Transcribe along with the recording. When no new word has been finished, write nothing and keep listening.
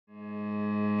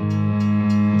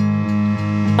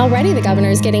Already the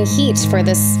governor's getting heat for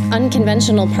this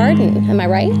unconventional pardon, am I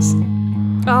right?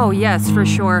 Oh, yes, for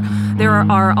sure. There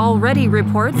are already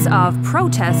reports of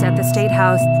protests at the State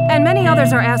House, and many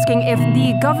others are asking if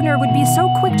the governor would be so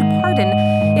quick to pardon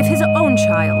if his own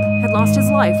child had lost his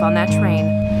life on that train.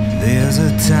 There's a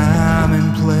time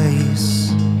and place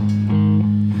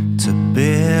to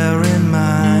bear in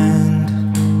mind.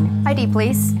 ID,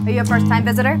 please. Are you a first-time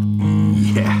visitor?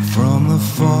 Yeah. From the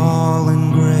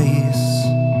fallen grace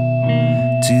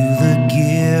to the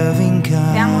giving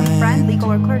kind. Family, friend,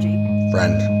 legal, or clergy?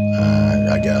 Friend,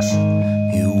 I guess.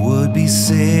 You would be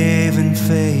safe